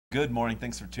Good morning.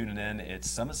 Thanks for tuning in. It's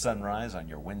Summit Sunrise on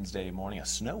your Wednesday morning, a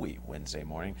snowy Wednesday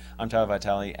morning. I'm Tyler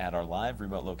Vitale at our live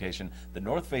remote location, the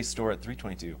North Face store at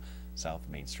 322 South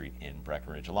Main Street in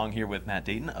Breckenridge. Along here with Matt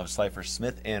Dayton of Slifer,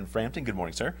 Smith and Frampton. Good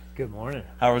morning, sir. Good morning.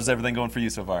 How is everything going for you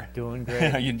so far? Doing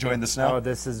great. Are you enjoying the snow? Oh,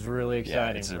 this is really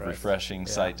exciting. Yeah, it's a for us. refreshing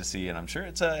sight to see, and I'm sure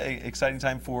it's an exciting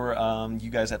time for you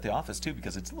guys at the office too,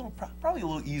 because it's probably a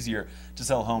little easier to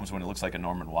sell homes when it looks like a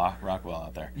Norman Rockwell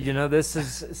out there. You know,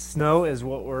 snow is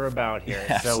what we're about here.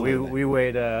 Yeah, so we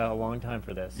wait a long time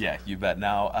for this. Yeah, you bet.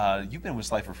 Now, you've been with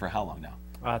Slifer for how long now?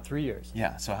 3 years.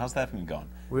 Yeah, so how's that been going?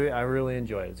 I really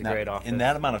enjoy it. It's a great office. In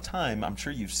that amount of time, I'm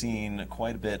sure you've seen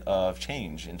quite a bit of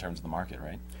change in terms of the market,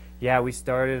 right? Yeah, we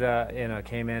started,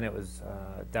 came in, it was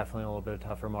definitely a little bit of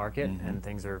tougher market, and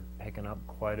things are picking up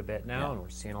quite a bit now, and we're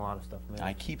seeing a lot of stuff move.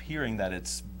 I keep hearing that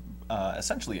it's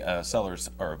essentially a seller's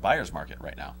or a buyer's market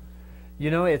right now. You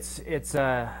know, it's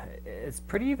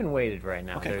pretty even weighted right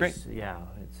now. Okay, great. Yeah,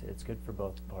 it's good for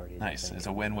both parties. Nice. It's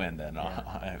a win-win then,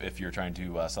 if you're trying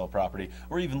to sell property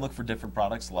or even look for different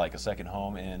products like a second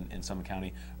home in Summit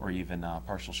County or even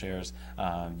partial shares.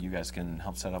 You guys can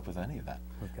help set up with any of that.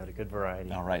 We've got a good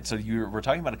variety. All right. So we're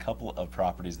talking about a couple of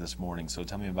properties this morning. So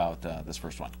tell me about this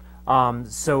first one.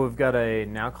 So we've got a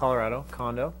Now Colorado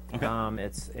condo. Okay.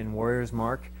 It's in Warriors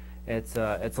Mark. It's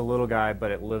a little guy, but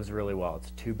it lives really well. It's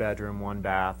a 2-bedroom,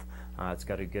 1-bath. It's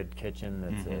got a good kitchen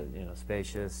that's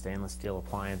spacious, stainless steel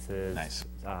appliances, nice.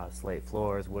 Slate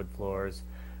floors, wood floors,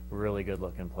 really good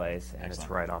looking place, and Excellent.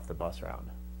 It's right off the bus route.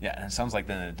 Yeah, and it sounds like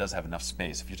then it does have enough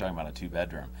space if you're talking about a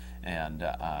 2-bedroom, and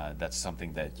that's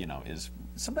something that is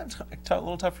sometimes a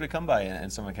little tougher to come by in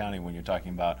Summit County when you're talking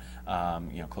about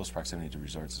close proximity to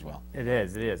resorts as well. It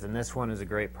is, and this one is a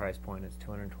great price point. It's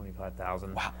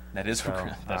 $225,000. Wow, that is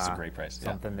that's a great price.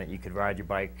 Something that you could ride your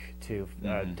bike to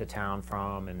town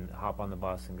from and hop on the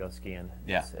bus and go skiing.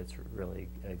 It's really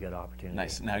a good opportunity.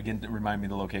 Nice. Now again, remind me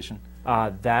the location.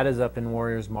 That is up in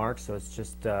Warriors Mark, so it's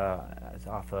just it's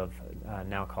off of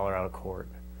Now Colorado Court.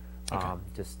 Okay.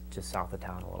 Just south of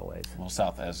town a little ways. Well,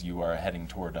 south as you are heading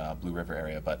toward Blue River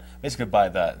area, but basically by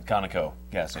the Conoco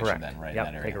gas station. Correct. Then, right Yep,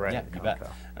 in that area. take a right Yeah, at you Conoco.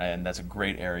 bet. And that's a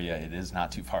great area. It is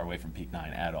not too far away from Peak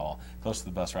 9 at all. Close to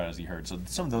the bus route, as you heard. So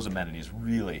some of those amenities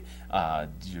really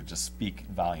just speak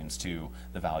volumes to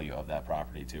the value of that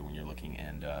property too when you're looking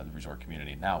in the resort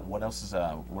community. Now, what else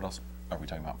are we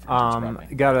talking about for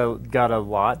property? Got a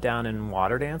lot down in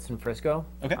Waterdance in Frisco.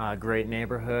 Okay. Great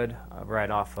neighborhood, right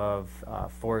off of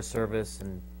Forest Service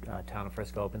and Town of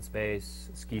Frisco open space,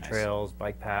 ski trails,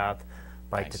 bike path,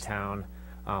 bike to town.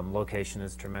 Location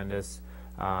is tremendous.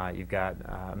 You've got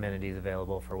amenities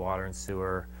available for water and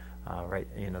sewer. Right,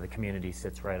 the community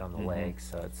sits right on the lake,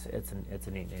 so it's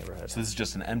a neat neighborhood. So this is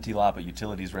just an empty lot, but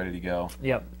utilities ready to go.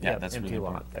 Yep. Yeah, that's empty really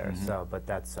lot there. So, but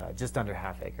that's just under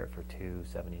half acre for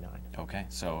 $279. Okay,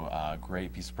 so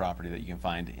great piece of property that you can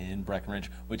find in Breckenridge,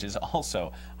 which is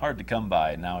also hard to come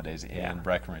by nowadays in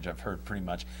Breckenridge. I've heard pretty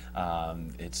much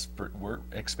we're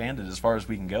expanded as far as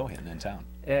we can go in town.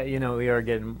 We are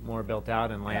getting more built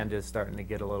out, and land is starting to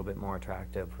get a little bit more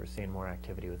attractive. We're seeing more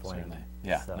activity with land. Certainly.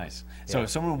 Yeah, so, nice. So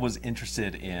if someone was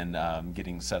interested in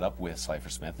getting set up with Slifer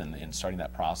Smith and starting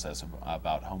that process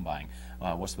about home buying,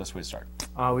 what's the best way to start?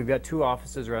 We've got 2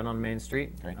 offices right on Main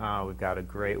Street. Great. We've got a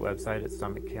great website at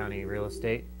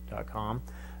summitcountyrealestate.com.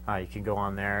 You can go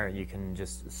on there. You can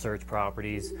just search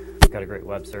properties. We've got a great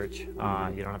web search. You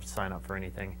don't have to sign up for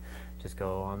anything. Just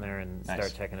go on there and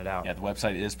start checking it out. Yeah, the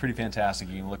website is pretty fantastic.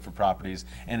 You can look for properties,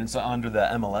 and it's under the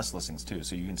MLS listings too,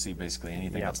 so you can see basically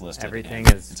anything that's listed. Everything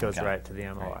goes right to the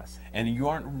MLS. Right. And you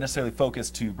aren't necessarily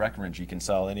focused to Breckenridge. You can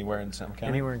sell anywhere in Summit County?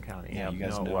 Anywhere in county, yeah. You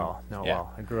guys know it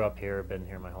well. I grew up here, been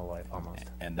here my whole life almost.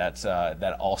 And that's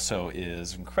that also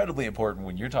is incredibly important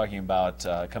when you're talking about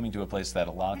coming to a place that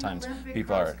a lot of times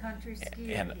people are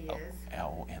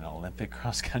an Olympic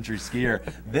cross-country skier.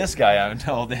 This guy, I'm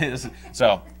told, is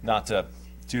so not to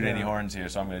toot any horns here,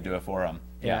 so I'm going to do it for him.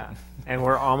 Yeah, and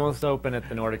we're almost open at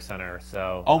the Nordic Center,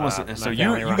 so almost. So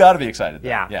you got to be excited.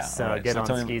 Yeah. Yeah. So right. get on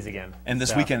skis again. And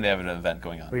this weekend they have an event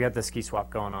going on. We got the ski swap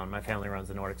going on. My family runs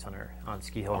the Nordic Center on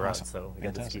Ski Hill Road, so we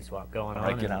got the ski swap going on.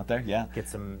 All right, get out there. Yeah. Get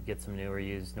some new or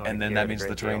used Nordic. And then that means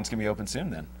the terrain's going to be open soon.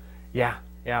 Then. Yeah.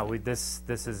 This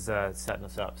is setting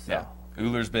us up. So. Yeah.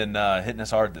 Ullr's been hitting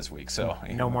us hard this week, so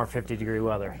no more 50-degree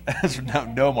weather.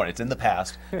 no more. It's in the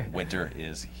past. Winter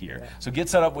is here. So get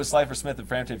set up with Slifer Smith and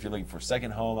Frampton if you're looking for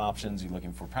second home options. You're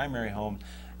looking for primary home.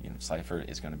 Slifer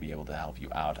is going to be able to help you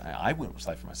out. I went with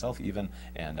Slifer myself even,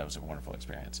 and that was a wonderful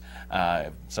experience.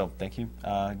 So thank you.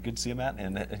 Good to see you, Matt,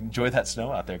 and enjoy that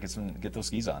snow out there. Get those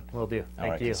skis on. Will do. All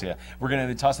right, Thank you. So yeah, we're going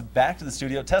to toss it back to the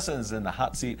studio. Tessa is in the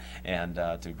hot seat, and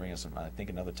to bring us, I think,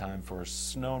 another time for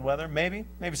snow and weather, maybe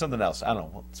something else. I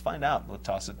don't know. Let's find out. We'll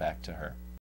toss it back to her.